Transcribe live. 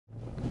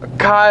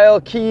Kyle,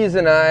 Keys,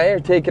 and I are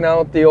taking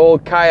out the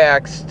old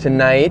kayaks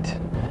tonight.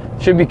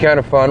 Should be kind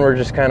of fun. We're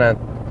just kind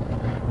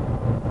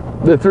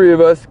of the three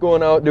of us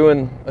going out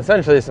doing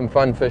essentially some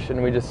fun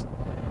fishing. We just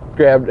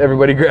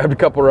everybody grabbed a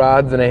couple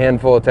rods and a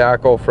handful of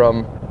tackle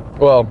from,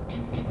 well,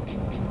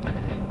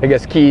 I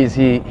guess Keys,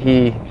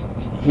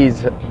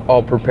 he's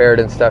all prepared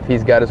and stuff.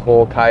 He's got his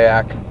whole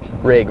kayak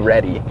rig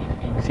ready.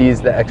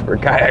 He's the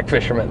expert kayak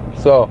fisherman.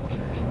 So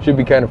should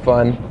be kind of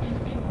fun.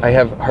 I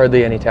have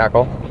hardly any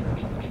tackle.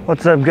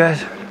 What's up,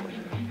 guys?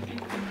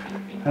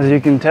 As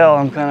you can tell,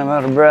 I'm kind of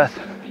out of breath.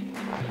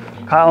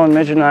 Kyle and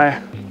Mitch and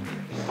I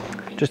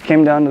just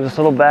came down to this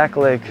little back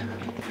lake.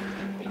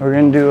 We're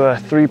gonna do a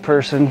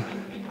 3-person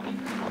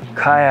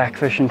kayak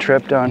fishing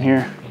trip down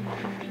here.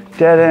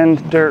 Dead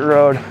end dirt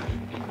road,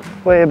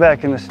 way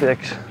back in the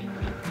sticks.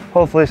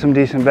 Hopefully some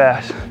decent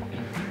bass.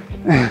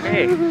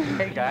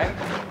 Hey guy.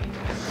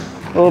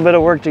 A little bit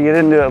of work to get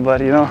into it,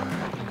 but you know,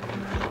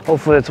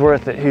 hopefully it's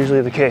worth it.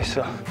 Usually the case,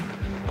 so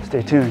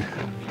stay tuned.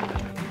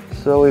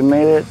 So we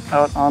made it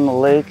out on the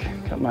lake.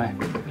 Got my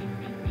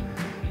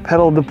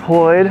pedal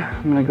deployed.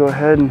 I'm gonna go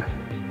ahead and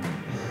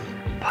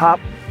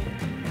pop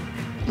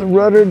the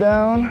rudder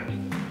down.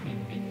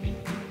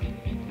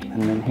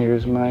 And then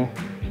here's my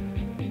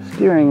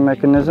steering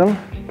mechanism.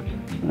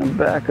 I'm gonna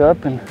back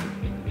up and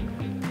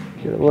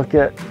get a look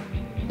at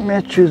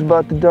Mitch, who's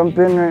about to dump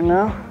in right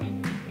now.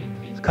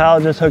 So Kyle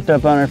just hooked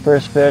up on our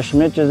first fish.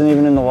 Mitch isn't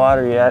even in the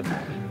water yet.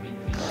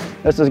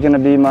 This is gonna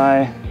be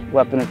my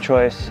weapon of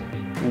choice.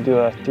 I'm gonna do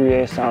a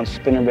 3/8 ounce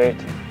spinnerbait.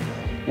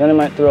 Then I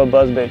might throw a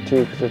buzzbait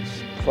too, because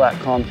it's flat,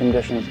 calm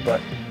conditions, but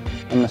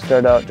I'm gonna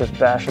start out just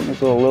bashing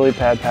these little lily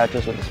pad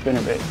patches with the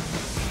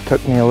spinnerbait.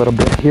 Took me a little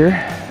bit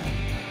here,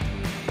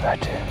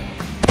 but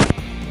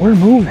we're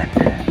moving.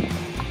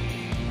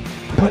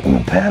 Putting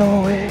the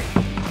paddle away.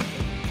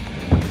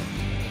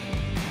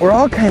 We're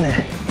all kind of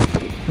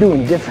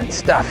doing different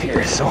stuff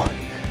here, so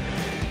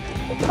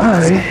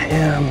I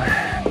am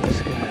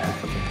just gonna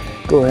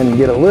go ahead and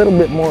get a little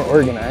bit more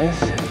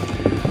organized,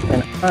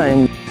 and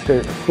I'm gonna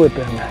start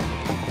flipping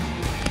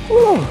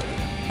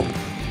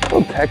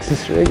little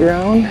Texas rig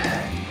around,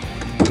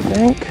 I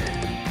think.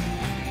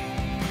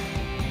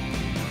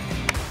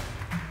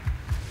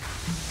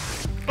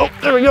 Oh,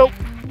 there we go.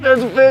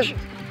 There's a fish.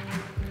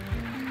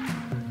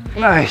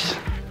 Nice.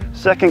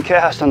 Second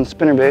cast on the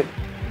spinnerbait.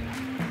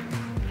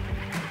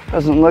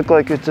 Doesn't look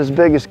like it's as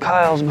big as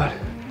Kyle's, but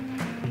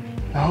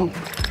no,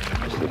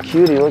 just a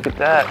cutie. Look at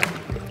that.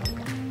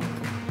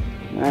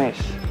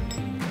 Nice.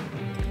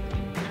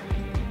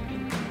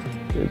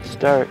 Good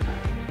start.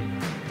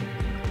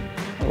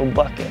 Little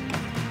bucket.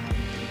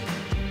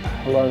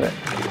 I love it.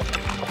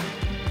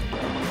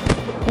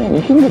 Man,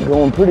 you can get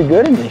going pretty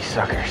good in these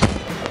suckers.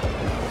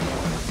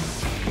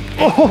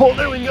 Oh,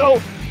 there we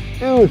go.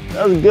 Dude,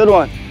 that was a good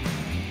one.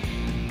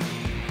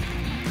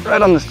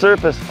 Right on the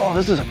surface. Oh,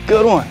 this is a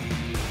good one.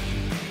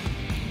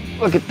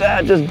 Look at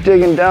that, just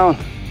digging down.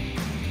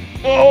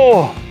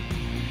 Oh,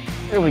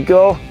 here we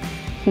go.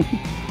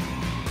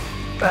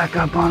 Back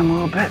up on him a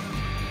little bit.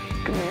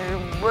 Come here,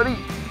 buddy.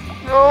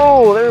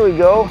 Oh, there we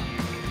go.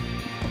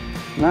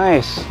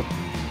 Nice.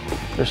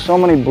 There's so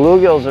many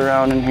bluegills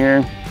around in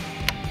here.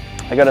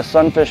 I got a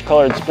sunfish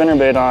colored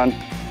spinnerbait on.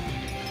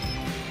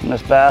 And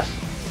this bass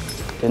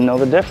didn't know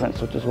the difference,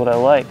 which is what I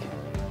like.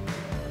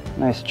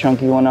 Nice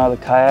chunky one out of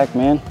the kayak,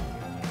 man.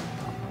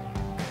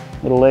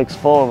 Little lake's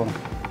full of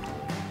them.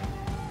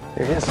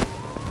 There he is.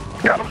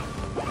 Got him.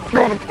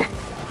 Got him.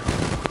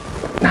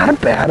 Not a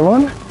bad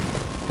one.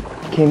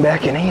 Came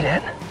back and ate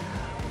it.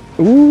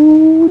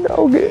 Ooh,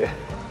 doggy.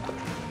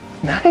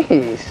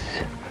 Nice.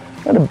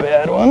 Not a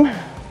bad one.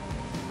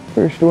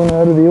 First one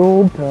out of the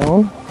old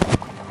town.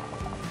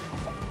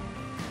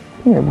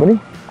 Come here, buddy.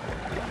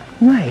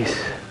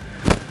 Nice.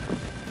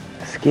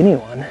 A skinny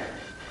one.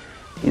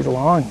 He's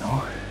long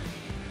though.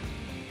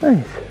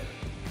 Nice.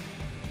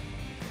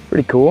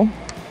 Pretty cool.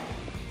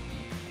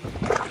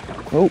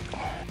 Oh.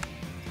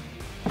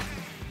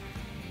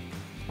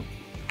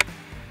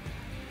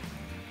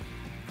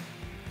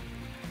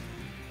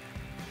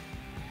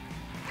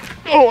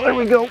 Oh, there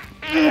we go.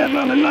 Yeah,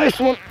 another nice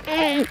one.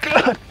 Oh,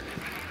 God.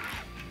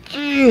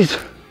 Jeez.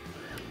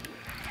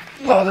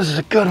 Oh, this is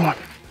a good one.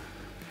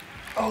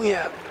 Oh,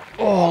 yeah.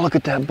 Oh, look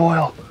at that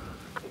boil.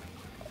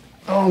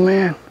 Oh,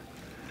 man.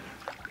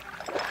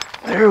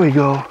 There we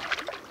go.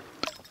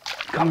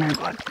 Come here,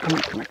 bud. Come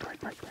here, come here, come here,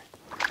 come here.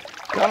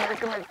 Come here,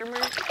 come here, come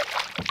here.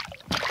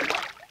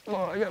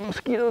 Oh, I got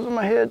mosquitoes in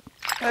my head.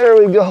 There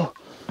we go.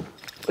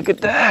 Look at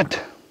that.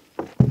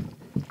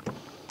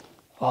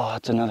 Oh,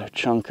 that's another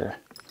chunker.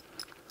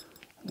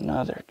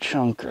 Another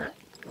chunker.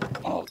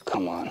 Oh,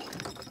 come on.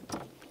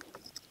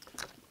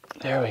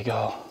 There we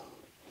go.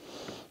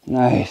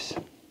 Nice.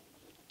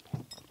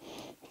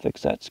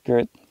 Fix that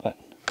skirt, but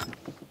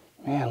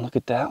man, look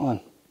at that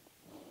one.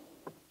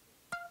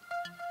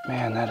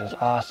 Man, that is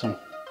awesome.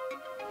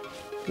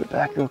 Get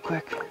back real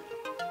quick.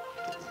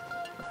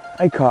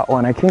 I caught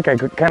one. I think I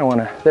could kind of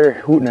want to, they're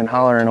hooting and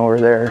hollering over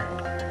there.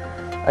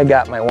 I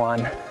got my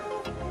one.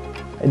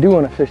 I do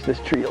want to fish this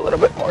tree a little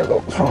bit more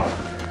though, so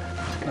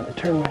just kind of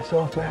turn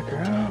myself back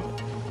around.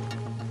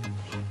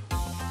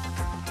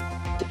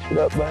 Get it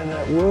up by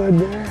that wood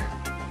there.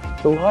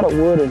 There's a lot of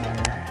wood in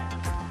here.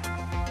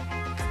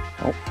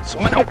 Oh,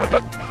 swimming out with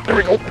it. There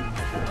we go.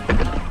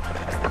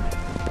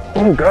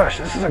 Oh gosh,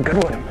 this is a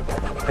good one,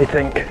 I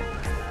think.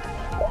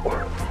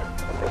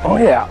 Oh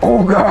yeah,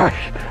 oh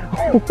gosh.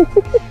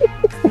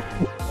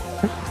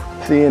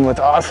 Seeing what's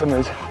awesome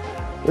is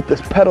with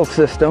this pedal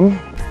system.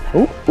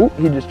 Oh,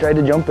 he just tried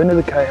to jump into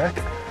the kayak.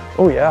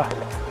 Oh yeah,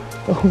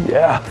 oh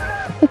yeah.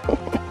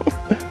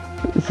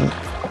 This is a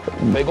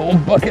big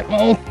old bucket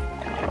mouth.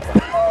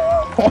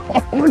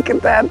 Look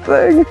at that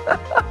thing.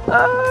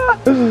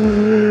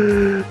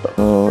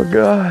 Oh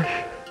gosh,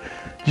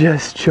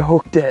 just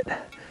choked it.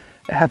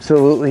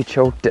 Absolutely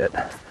choked it.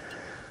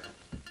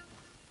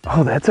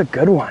 Oh, that's a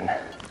good one.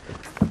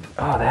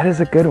 Oh, that is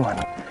a good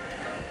one.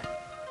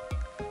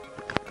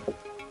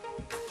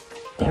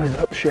 He was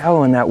up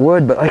shallow in that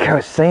wood, but like I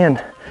was saying,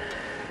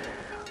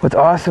 what's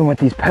awesome with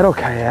these pedal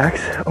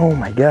kayaks, oh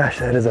my gosh,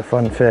 that is a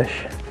fun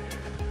fish.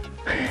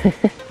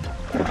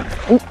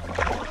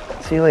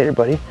 See you later,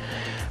 buddy.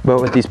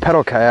 But with these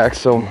pedal kayaks,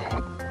 so,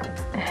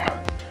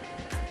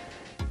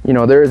 you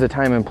know, there is a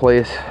time and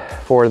place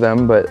for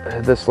them, but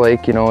this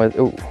lake, you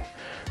know,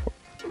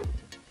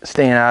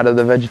 staying out of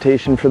the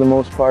vegetation for the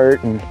most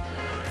part and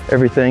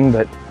everything,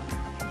 but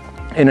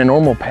in a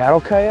normal paddle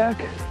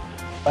kayak,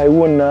 I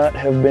would not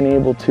have been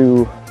able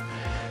to,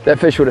 that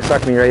fish would have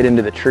sucked me right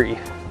into the tree.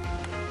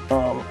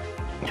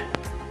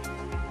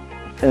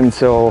 And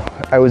so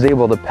I was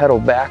able to pedal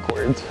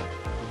backwards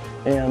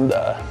and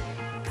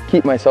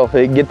keep myself,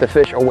 get the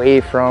fish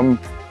away from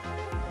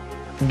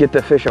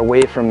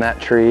that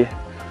tree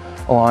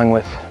along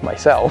with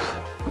myself.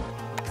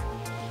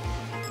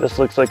 This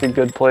looks like a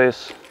good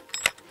place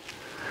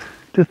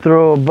to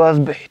throw a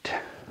buzzbait.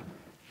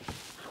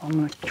 So I'm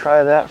gonna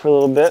try that for a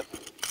little bit.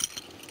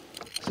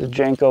 This is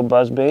Jenko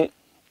buzzbait,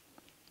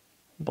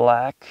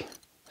 black.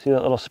 See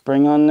that little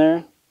spring on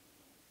there?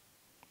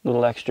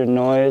 Little extra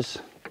noise,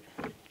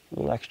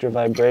 little extra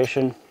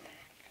vibration.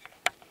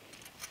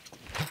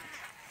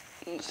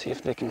 Let's see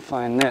if they can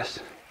find this.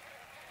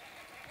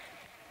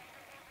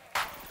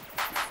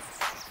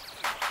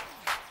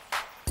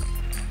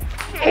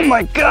 Oh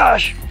my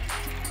gosh!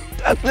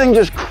 That thing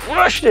just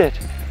crushed it!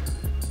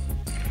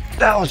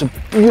 That was a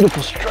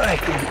beautiful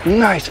strike.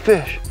 Nice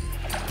fish.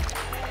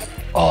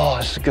 Oh,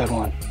 this is a good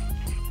one.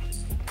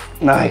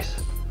 Nice.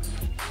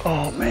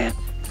 Oh man.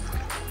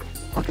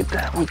 Look at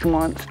that one. Come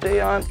on, stay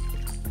on.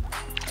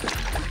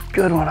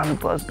 Good one on the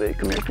buzzbait.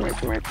 Come here, come here,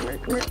 come here, come here,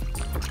 come here.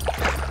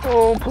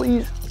 Oh,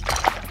 please.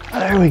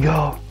 There we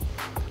go.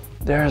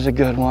 There's a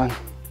good one.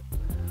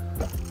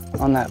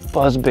 On that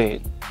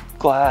buzzbait.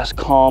 Glass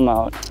calm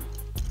out.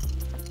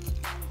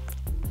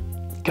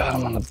 Got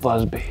him on the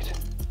buzzbait.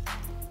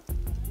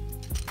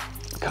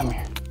 Come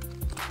here.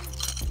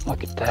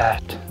 Look at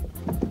that.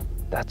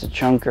 That's a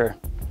chunker.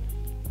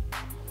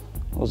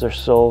 Those are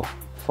so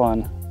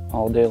fun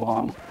all day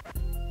long.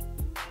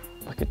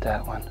 Look at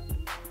that one.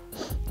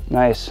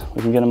 Nice.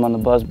 We can get them on the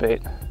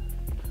buzzbait.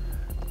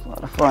 It's a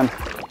lot of fun.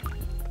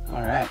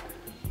 All right.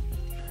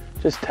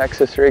 Just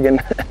Texas rigging.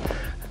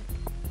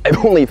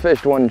 I've only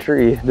fished one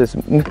tree. This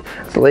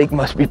lake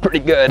must be pretty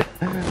good.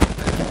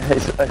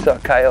 I saw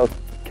Kyle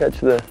catch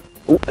the.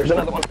 Oh, there's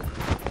another one.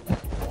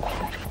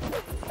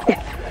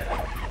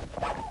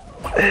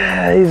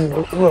 He's a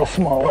little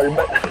smaller,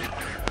 but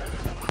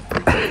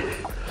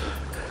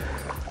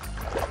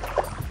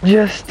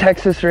just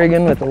Texas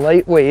rigging with a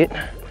light weight.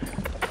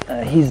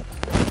 He's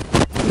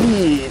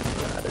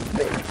not as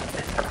big.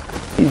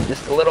 He's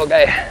just a little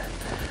guy,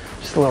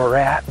 just a little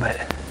rat,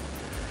 but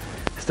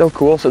still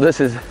cool. So this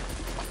is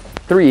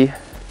three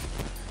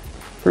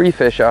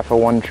fish off of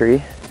one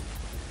tree.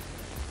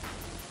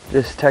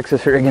 Just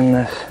Texas rigging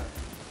this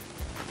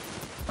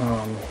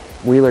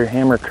Wheeler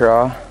hammer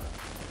craw.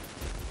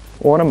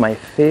 One of my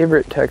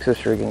favorite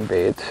Texas rigging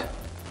baits.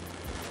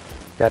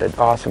 Got an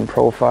awesome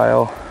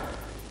profile.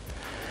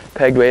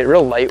 Pegged weight,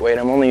 real lightweight.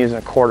 I'm only using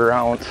a 1/4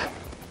 ounce.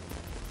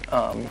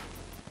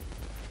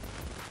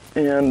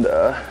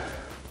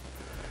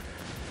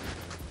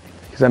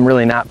 Because I'm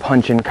really not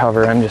punching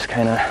cover, I'm just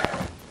kind of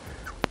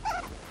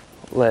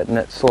letting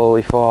it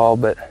slowly fall,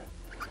 but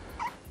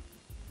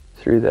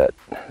through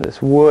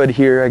this wood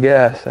here, I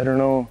guess. I don't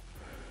know.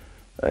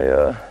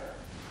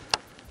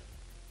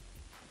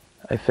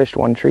 I fished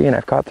one tree and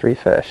I've caught 3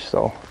 fish,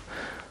 so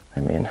I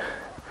mean,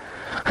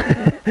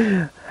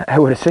 I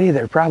would say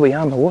they're probably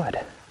on the wood.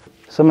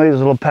 Some of these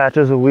little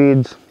patches of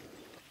weeds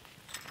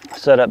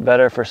set up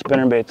better for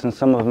spinnerbaits and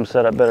some of them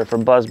set up better for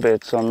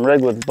buzzbaits, so I'm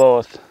rigged with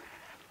both.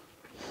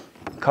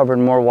 Covered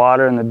more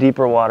water in the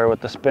deeper water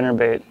with the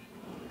spinnerbait,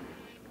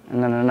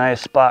 and then a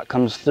nice spot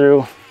comes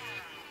through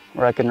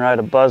where I can ride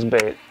a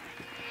buzzbait.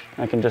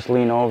 I can just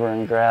lean over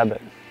and grab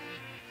it.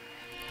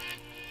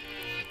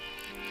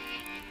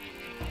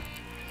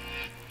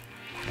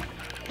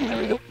 There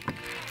we go.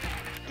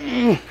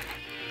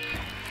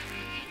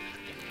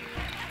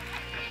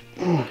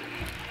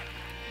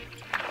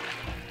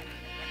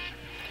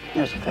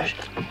 There's a fish.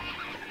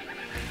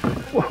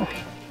 Whoa.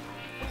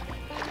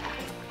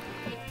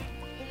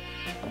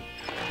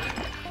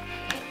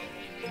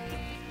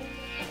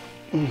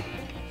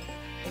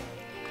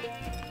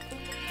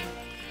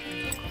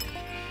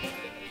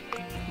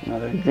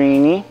 Another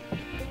greenie.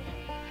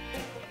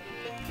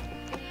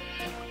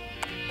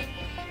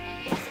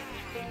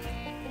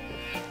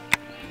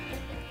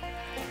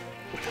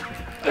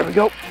 There we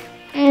go.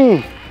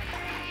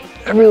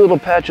 Every little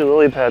patch of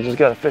lily pads has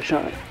got a fish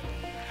on it.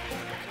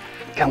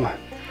 Come on.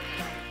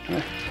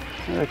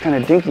 Another kind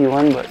of dinky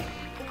one, but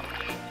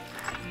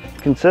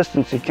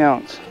consistency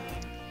counts.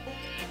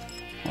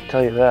 I'll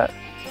tell you that.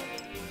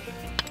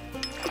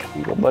 There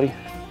you go, buddy.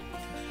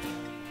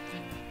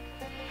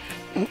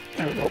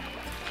 There we go.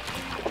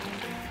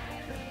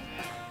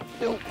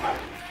 Nope.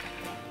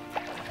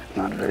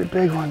 Not a very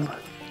big one, but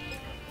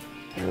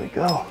here we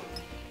go.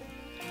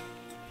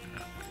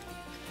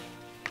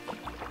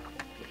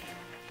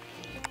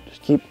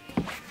 Just keep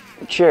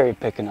cherry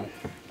picking them.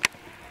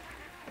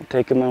 We'll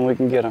take them when we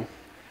can get them.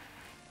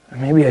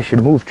 Maybe I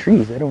should move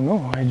trees. I don't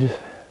know.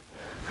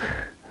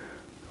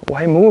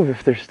 Why move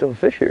if there's still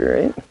fish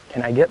here, right?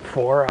 Can I get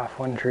 4 off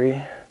one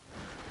tree?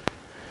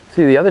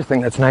 See, the other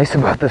thing that's nice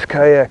about this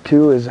kayak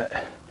too is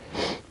that,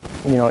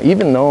 you know,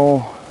 even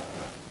though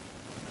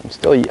I'm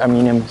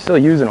still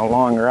using a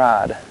long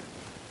rod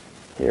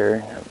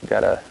here. I've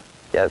got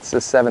it's the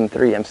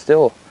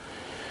 7.3.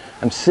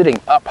 I'm sitting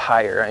up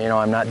higher. You know,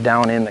 I'm not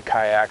down in the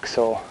kayak,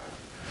 so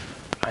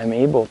I'm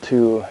able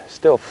to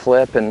still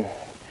flip and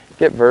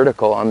get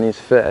vertical on these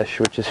fish,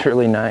 which is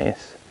really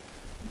nice.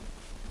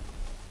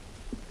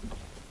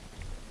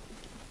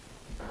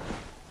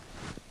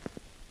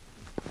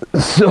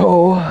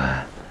 So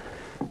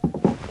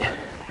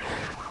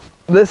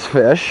this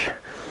fish,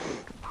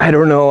 I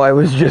don't know, I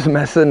was just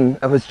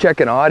I was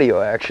checking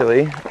audio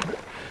actually.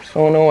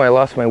 Oh no, I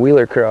lost my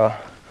wheeler craw.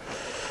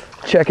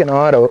 Checking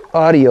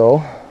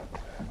audio.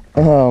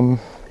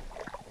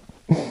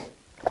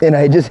 And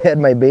I just had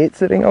my bait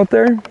sitting out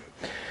there.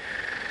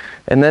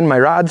 And then my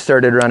rod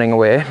started running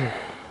away.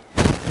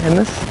 And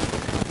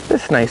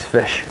this nice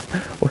fish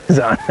was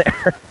on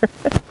there.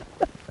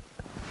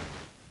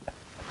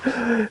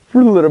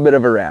 For a little bit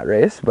of a rat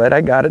race, but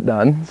I got it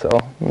done. So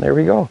there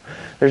we go.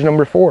 There's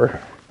number 4.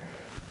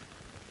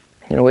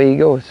 And away he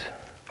goes.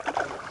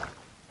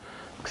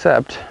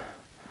 Except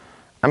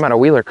I'm out of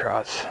wheeler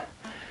craws.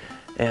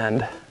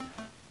 And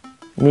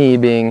me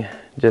being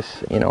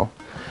just, you know,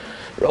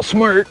 real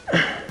smart,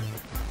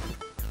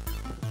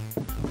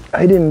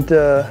 I didn't,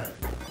 the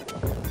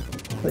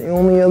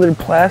only other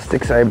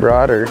plastics I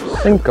brought are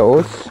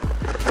Cinco's,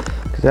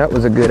 because that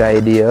was a good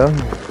idea.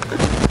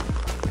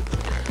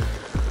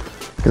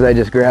 Because I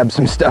just grabbed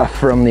some stuff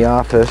from the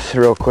office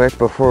real quick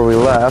before we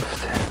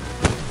left.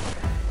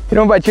 You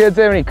don't by chance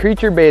have any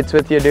creature baits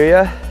with you, do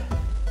you?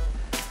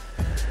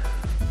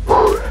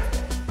 Whew.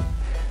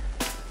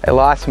 I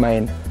lost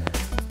mine.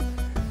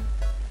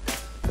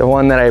 The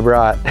one that I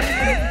brought.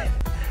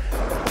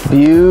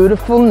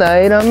 Beautiful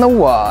night on the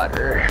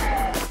water.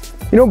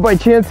 You don't by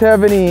chance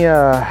have any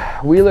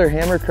Wheeler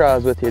hammer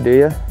craws with you, do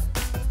you?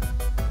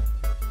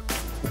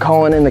 I'm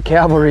calling in the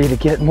cavalry to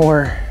get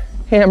more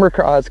hammer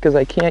craws because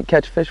I can't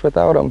catch fish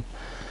without them.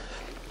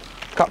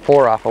 Caught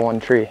 4 off of one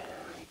tree.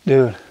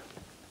 Dude,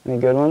 any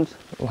good ones?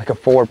 Like a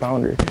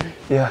 4-pounder.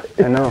 Yeah,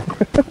 I know.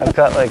 I've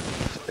got like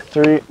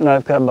 3, no,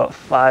 I've got about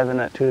 5 in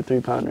that 2 to 3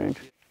 pound range.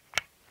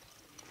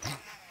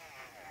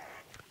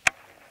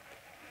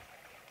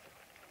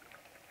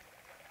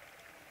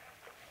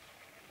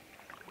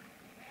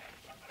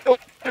 Oh,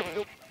 there we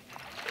go.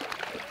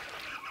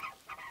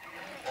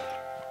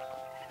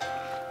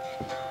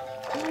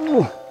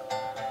 Ooh.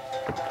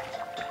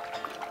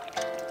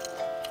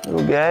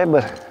 Little guy,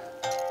 but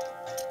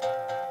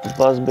a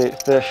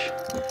buzzbait fish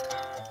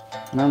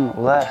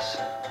nonetheless.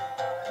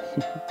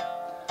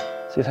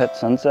 See that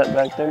sunset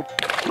back there?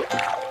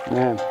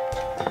 Man.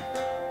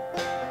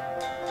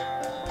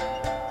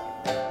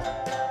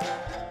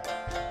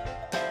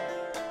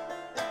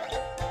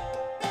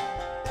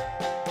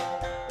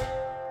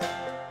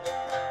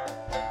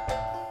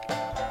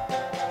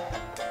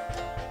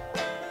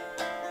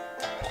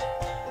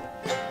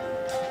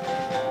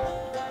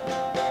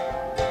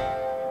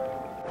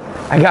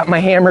 I got my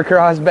hammer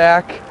craws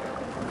back.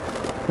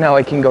 Now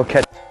I can go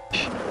catch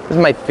fish. This is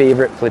my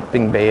favorite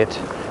flipping bait.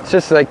 It's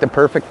just like the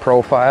perfect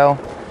profile,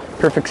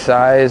 perfect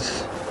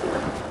size.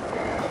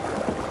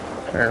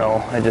 I don't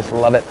know, I just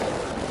love it.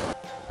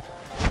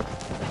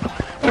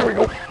 There we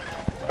go.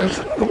 There's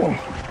another one.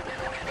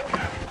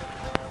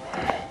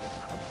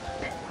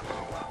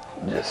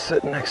 Just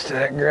sitting next to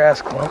that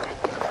grass clump.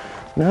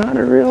 Not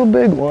a real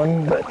big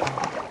one, but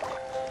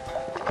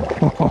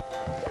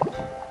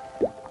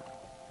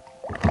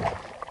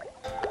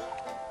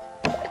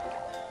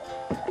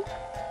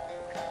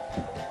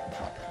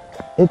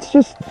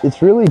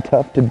it's really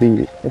tough to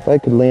beat. If I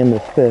could land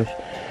this fish,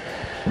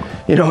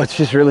 you know, it's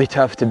just really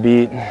tough to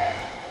beat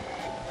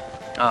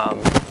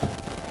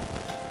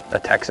a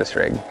Texas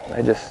rig.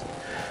 It's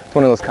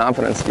one of those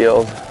confidence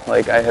deals.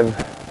 Like I have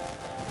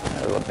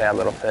a bad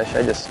little fish.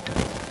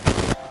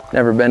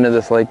 never been to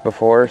this lake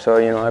before, so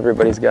you know,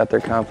 everybody's got their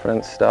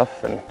confidence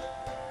stuff, and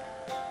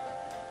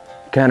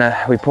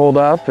we pulled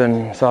up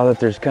and saw that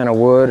there's kind of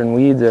wood and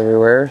weeds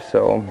everywhere.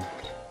 So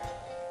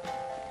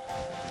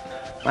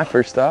my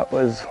first thought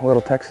was a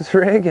little Texas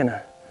rig and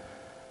a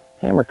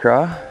hammer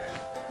craw,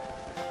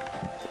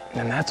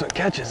 and that's what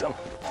catches them.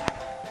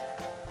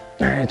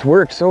 It's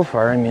worked so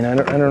far. I mean, I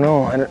don't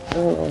know. I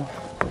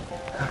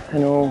don't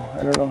know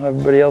how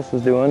everybody else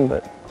is doing,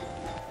 but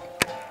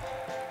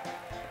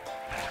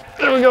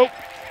there we go.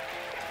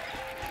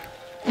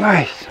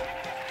 Nice.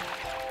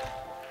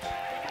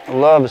 I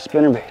love a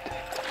spinnerbait.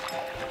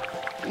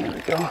 There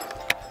we go.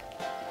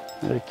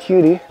 Another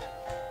cutie.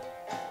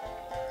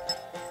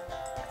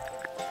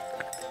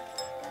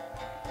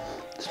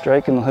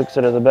 Striking the hooks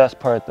that are the best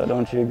part, though,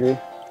 don't you agree?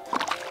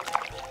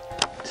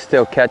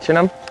 Still catching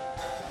them?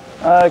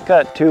 I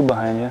got 2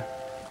 behind you.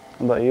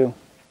 How about you?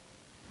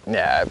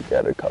 Yeah, I've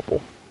got a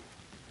couple.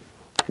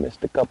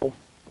 Missed a couple.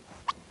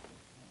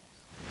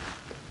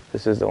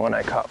 This is the one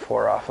I caught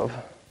 4 off of.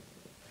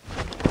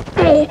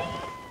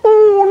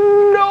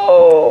 Oh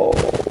no!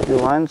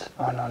 Your lines?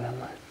 Oh no, never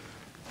mind.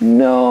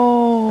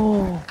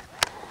 No!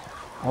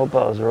 I hope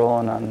I was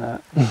rolling on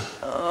that.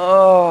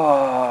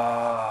 Oh!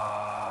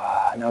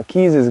 Now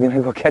Keys is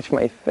gonna go catch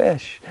my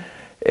fish.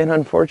 And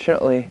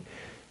unfortunately,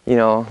 you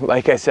know,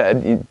 like I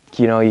said,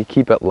 you know, you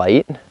keep it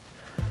light.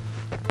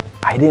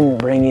 I didn't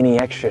bring any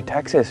extra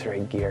Texas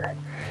rig gear.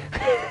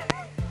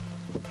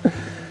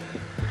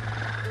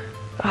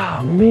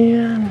 Oh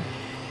man.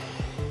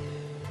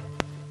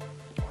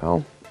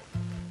 Well,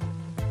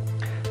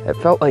 it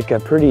felt like a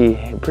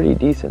pretty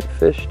decent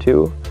fish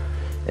too.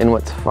 And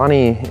what's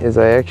funny is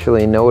I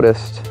actually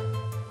noticed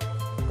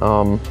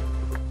a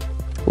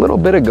little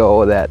bit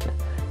ago that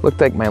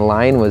looked like my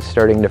line was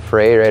starting to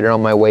fray right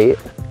around my weight.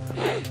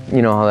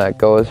 You know how that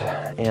goes.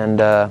 And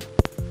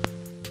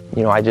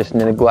you know, I just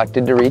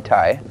neglected to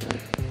retie.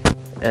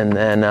 And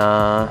then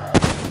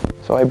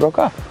so I broke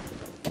off.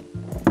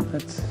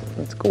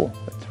 That's cool.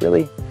 It's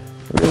really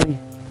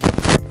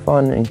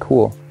fun and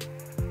cool.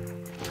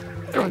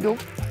 There we go.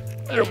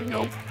 There we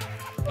go.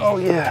 Oh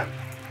yeah.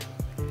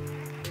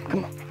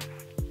 Come on.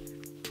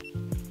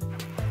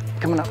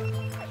 Coming up.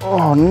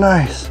 Oh,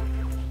 nice.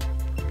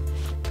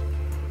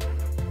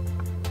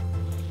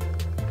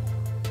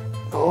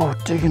 Oh,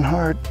 digging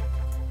hard.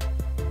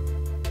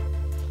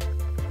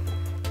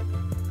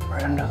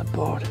 Right under the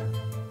boat.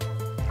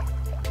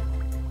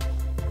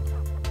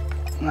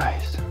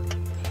 Nice.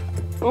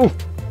 Ooh.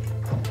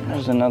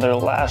 There's another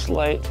last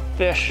light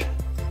fish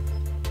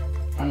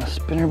on the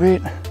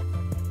spinnerbait.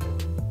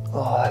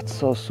 Oh, that's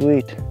so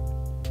sweet.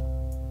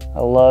 I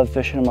love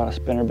fishing them on a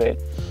spinnerbait.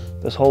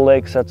 This whole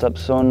lake sets up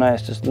so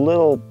nice, just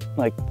little,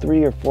 like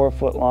 3 or 4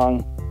 foot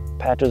long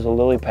patches of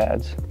lily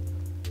pads.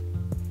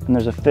 And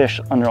there's a fish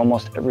under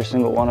almost every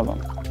single one of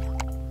them.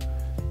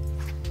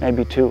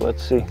 Maybe 2,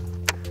 let's see.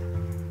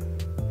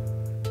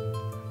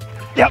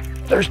 Yep,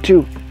 there's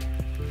 2.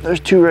 There's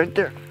 2 right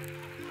there.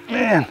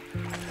 Man,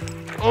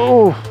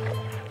 oh.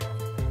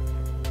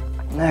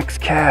 Next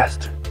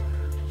cast.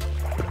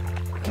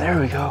 There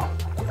we go.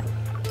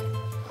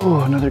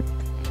 Oh, another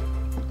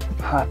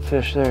hot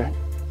fish there.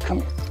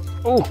 Come here.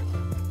 Oh,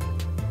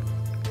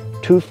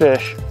 2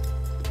 fish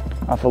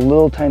off a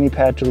little tiny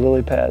patch of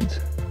lily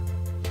pads.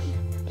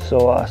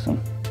 So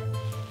awesome.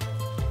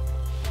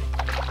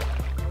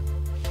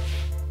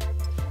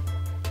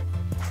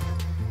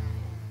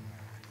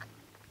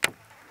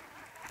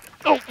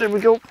 Oh, there we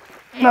go.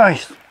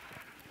 Nice.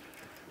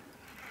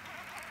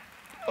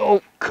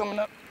 Oh, coming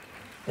up.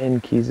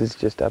 And Keys is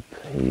just up,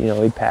 you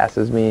know, he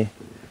passes me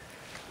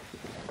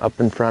up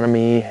in front of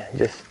me,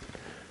 just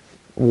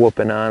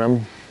whooping on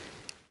him.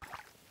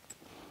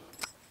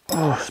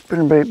 Oh,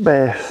 spinnerbait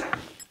bass.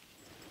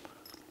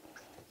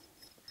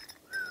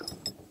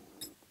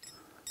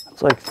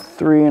 That's like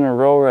 3 in a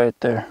row right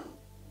there.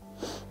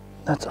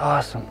 That's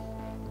awesome.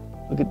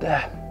 Look at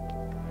that.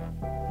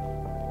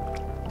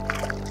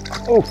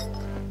 Oh,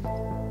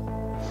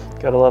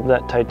 gotta love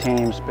that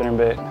titanium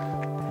spinnerbait.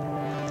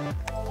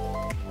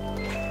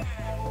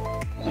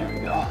 There we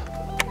go.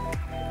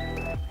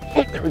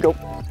 Oh, there we go.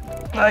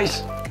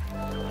 Nice.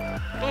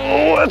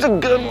 Oh, that's a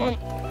good one.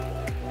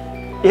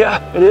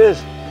 Yeah, it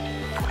is.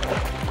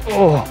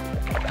 Oh,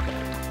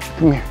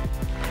 come here.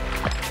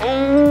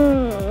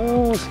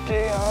 Oh,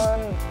 stay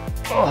on.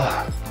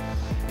 Oh,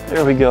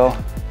 there we go.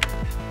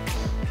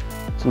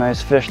 It's a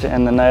nice fish to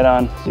end the night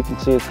on. As you can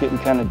see, it's getting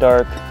kind of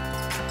dark.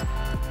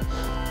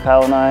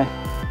 Kyle,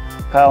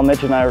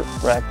 Mitch, and I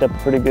racked up a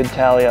pretty good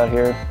tally out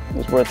here. It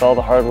was worth all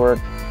the hard work.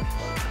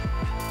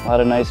 A lot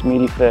of nice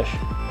meaty fish.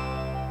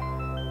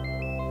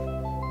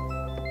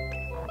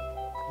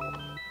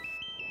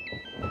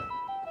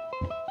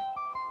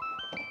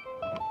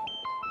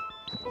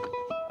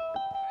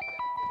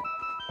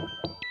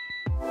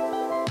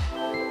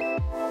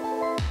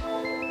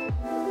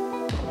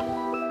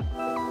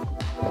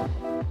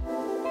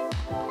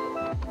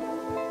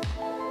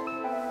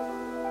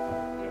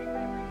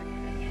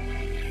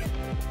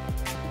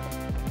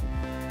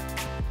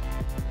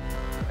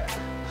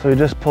 So we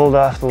just pulled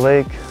off the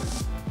lake.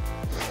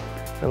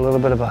 Got a little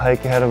bit of a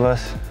hike ahead of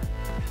us.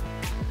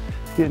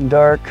 Getting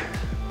dark.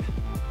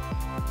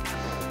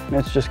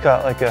 Mitch just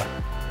caught like a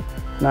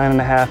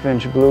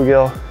 9.5-inch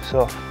bluegill,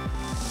 so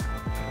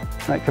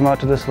might come out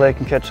to this lake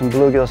and catch some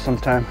bluegills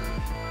sometime.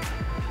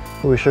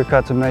 But we sure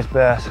caught some nice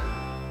bass.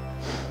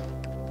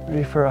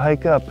 Ready for a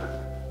hike up.